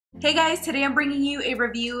Hey guys, today I'm bringing you a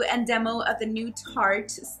review and demo of the new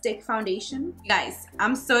Tarte Stick Foundation. Guys,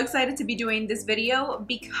 I'm so excited to be doing this video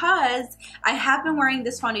because I have been wearing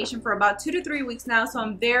this foundation for about 2 to 3 weeks now, so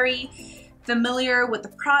I'm very familiar with the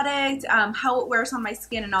product, how it wears on my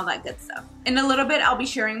skin and all that good stuff. In a little bit, I'll be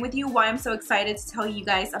sharing with you why I'm so excited to tell you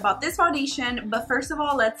guys about this foundation, but first of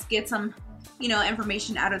all, let's get some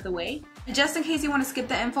information out of the way. Just in case you want to skip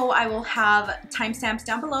the info, I will have timestamps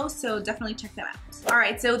down below, so definitely check that out.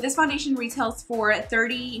 Alright, so this foundation retails for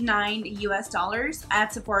 $39 US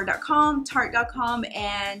at Sephora.com, Tarte.com,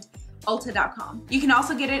 and Ulta.com. You can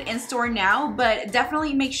also get it in store now, but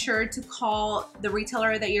definitely make sure to call the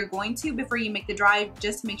retailer that you're going to before you make the drive,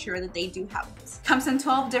 just to make sure that they do have it. Comes in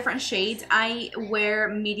 12 different shades. I wear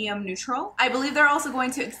medium neutral. I believe they're also going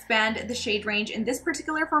to expand the shade range in this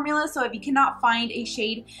particular formula, so if you cannot find a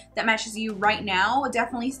shade that matches you right now,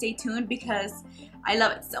 definitely stay tuned because I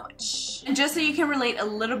love it so much. And just so you can relate a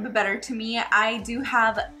little bit better to me, I do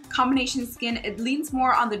have combination skin. It leans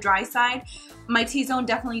more on the dry side. My T-zone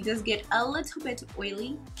definitely does get a little bit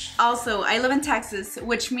oily. Also, I live in Texas,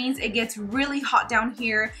 which means it gets really hot down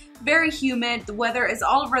here, very humid. The weather is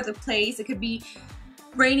all over the place. It could be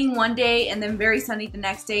raining one day and then very sunny the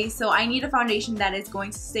next day, so I need a foundation that is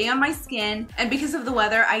going to stay on my skin. And because of the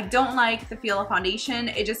weather, I don't like the feel of foundation.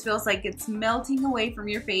 It just feels like it's melting away from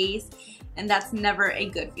your face, and that's never a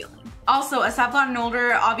good feeling. Also, as I've gotten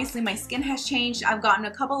older, obviously my skin has changed. I've gotten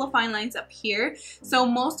a couple of fine lines up here, so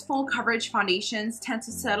most full coverage foundations tend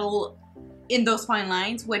to settle in those fine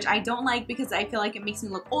lines, which I don't like because I feel like it makes me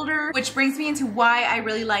look older, which brings me into why I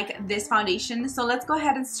really like this foundation. So let's go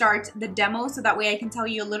ahead and start the demo so that way I can tell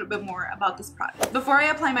you a little bit more about this product. Before I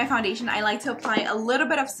apply my foundation, I like to apply a little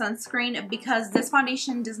bit of sunscreen because this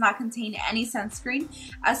foundation does not contain any sunscreen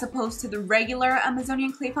as opposed to the regular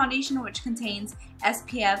Amazonian Clay foundation, which contains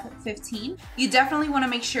SPF 15. You definitely want to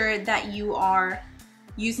make sure that you are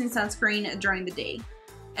using sunscreen during the day.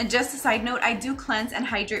 And just a side note, I do cleanse and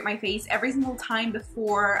hydrate my face every single time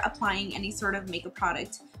before applying any sort of makeup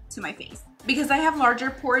product to my face. Because I have larger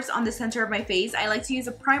pores on the center of my face, I like to use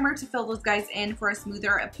a primer to fill those guys in for a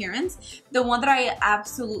smoother appearance. The one that I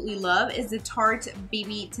absolutely love is the Tarte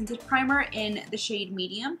Baby Tinted Primer in the shade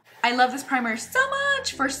Medium. I love this primer so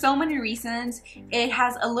much for so many reasons. It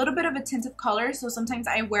has a little bit of a tint of color, so sometimes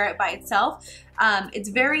I wear it by itself. It's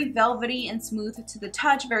very velvety and smooth to the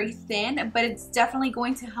touch, very thin, but it's definitely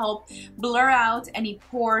going to help blur out any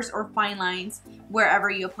pores or fine lines wherever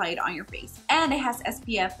you apply it on your face. And it has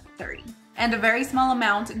SPF 30. And a very small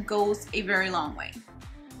amount goes a very long way.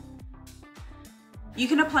 You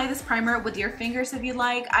can apply this primer with your fingers if you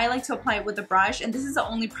like. I like to apply it with a brush, and this is the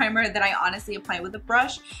only primer that I honestly apply with a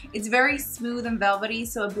brush. It's very smooth and velvety,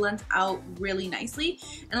 so it blends out really nicely.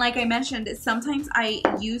 And like I mentioned, sometimes I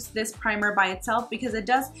use this primer by itself because it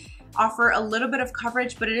does offer a little bit of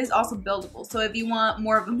coverage, but it is also buildable. So if you want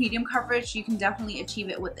more of a medium coverage, you can definitely achieve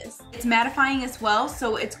it with this. It's mattifying as well,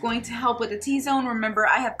 so it's going to help with the T-zone. Remember,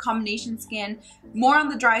 I have combination skin, more on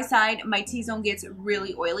the dry side. My T-zone gets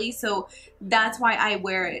really oily, so that's why I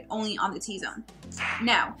wear it only on the T-zone.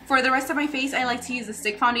 Now, for the rest of my face, I like to use a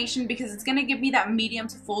stick foundation because it's gonna give me that medium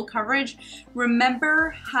to full coverage.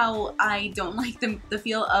 Remember how I don't like the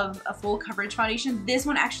feel of a full coverage foundation? This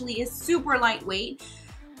one actually is super lightweight,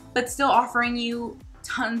 but still offering you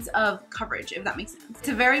tons of coverage, if that makes sense. It's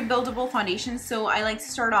a very buildable foundation, so I like to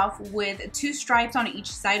start off with 2 stripes on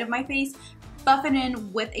each side of my face, buff it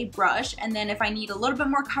in with a brush, and then if I need a little bit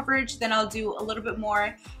more coverage, then I'll do a little bit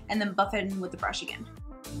more and then buff it in with the brush again.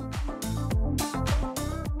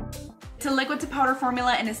 It's a liquid to powder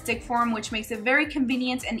formula in a stick form, which makes it very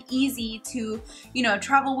convenient and easy to,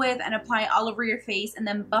 travel with and apply all over your face and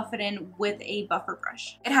then buff it in with a buffer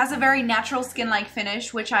brush. It has a very natural skin-like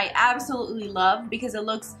finish, which I absolutely love because it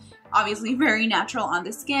looks obviously very natural on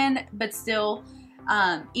the skin, but still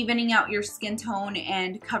evening out your skin tone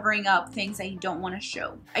and covering up things that you don't want to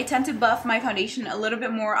show. I tend to buff my foundation a little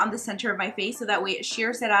bit more on the center of my face so that way it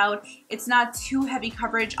shears it out. It's not too heavy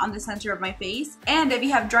coverage on the center of my face. And if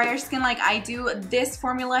you have drier skin like I do, this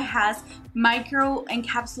formula has micro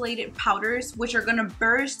encapsulated powders which are gonna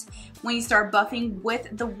burst when you start buffing with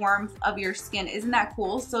the warmth of your skin. Isn't that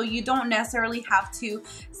cool? So you don't necessarily have to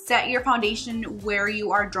set your foundation where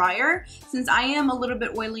you are drier. Since I am a little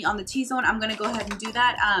bit oily on the T-zone, I'm gonna go ahead and do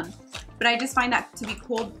that. But I just find that to be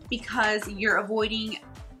cool because you're avoiding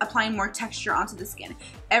applying more texture onto the skin.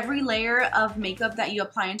 Every layer of makeup that you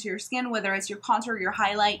apply into your skin, whether it's your contour, your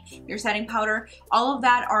highlight, your setting powder, all of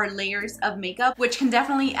that are layers of makeup, which can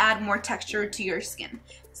definitely add more texture to your skin.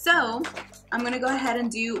 So I'm gonna go ahead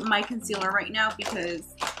and do my concealer right now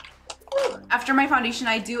because After my foundation,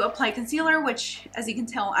 I do apply concealer, which as you can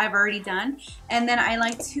tell, I've already done. And then I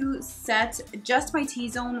like to set just my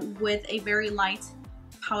T-zone with a very light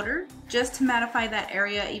powder just to mattify that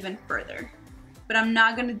area even further. But I'm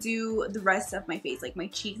not gonna do the rest of my face, like my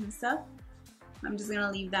cheeks and stuff. I'm just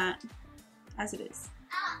gonna leave that as it is.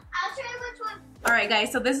 I'll show you which one. Alright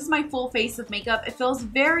guys, so this is my full face of makeup. It feels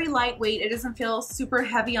very lightweight. It doesn't feel super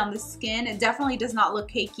heavy on the skin. It definitely does not look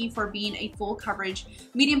cakey for being a full coverage,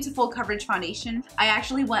 medium to full coverage foundation. I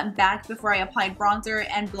actually went back before I applied bronzer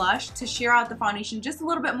and blush to sheer out the foundation just a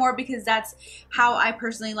little bit more because that's how I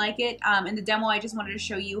personally like it. In the demo, I just wanted to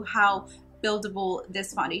show you how buildable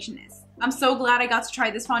this foundation is. I'm so glad I got to try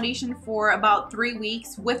this foundation for about 3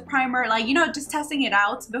 weeks with primer, like, you know, just testing it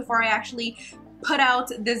out before I actually put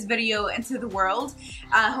out this video into the world.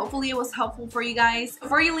 Hopefully it was helpful for you guys.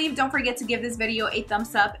 Before you leave, don't forget to give this video a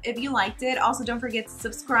thumbs up if you liked it. Also, don't forget to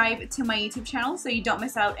subscribe to my YouTube channel so you don't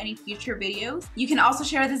miss out any future videos. You can also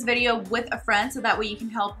share this video with a friend so that way you can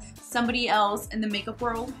help somebody else in the makeup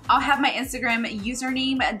world. I'll have my Instagram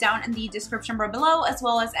username down in the description bar below, as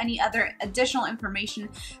well as any other additional information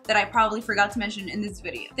that I probably forgot to mention in this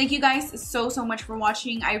video. Thank you guys so much for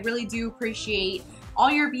watching. I really do appreciate all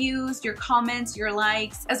your views, your comments, your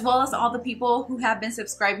likes, as well as all the people who have been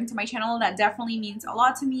subscribing to my channel. That definitely means a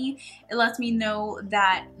lot to me. It lets me know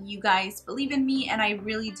that you guys believe in me, and I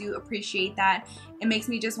really do appreciate that. It makes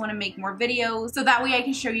me just want to make more videos so that way I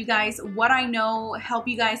can show you guys what I know, help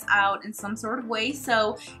you guys out in some sort of way.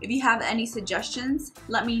 So if you have any suggestions,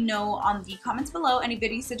 let me know on the comments below, any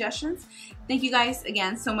video suggestions. Thank you guys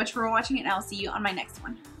again so much for watching, and I'll see you on my next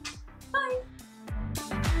one. Bye!